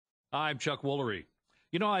I'm Chuck Woolery.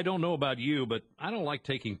 You know, I don't know about you, but I don't like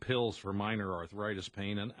taking pills for minor arthritis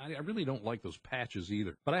pain, and I really don't like those patches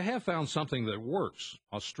either. But I have found something that works,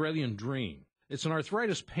 Australian Dream. It's an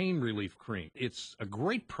arthritis pain relief cream. It's a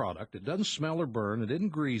great product. It doesn't smell or burn. It isn't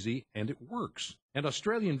greasy, and it works. And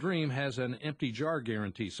Australian Dream has an empty jar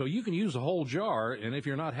guarantee, so you can use a whole jar, and if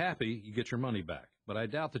you're not happy, you get your money back. But I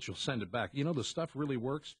doubt that you'll send it back. You know, the stuff really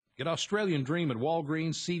works. Get Australian Dream at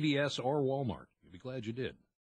Walgreens, CVS, or Walmart. You'll be glad you did.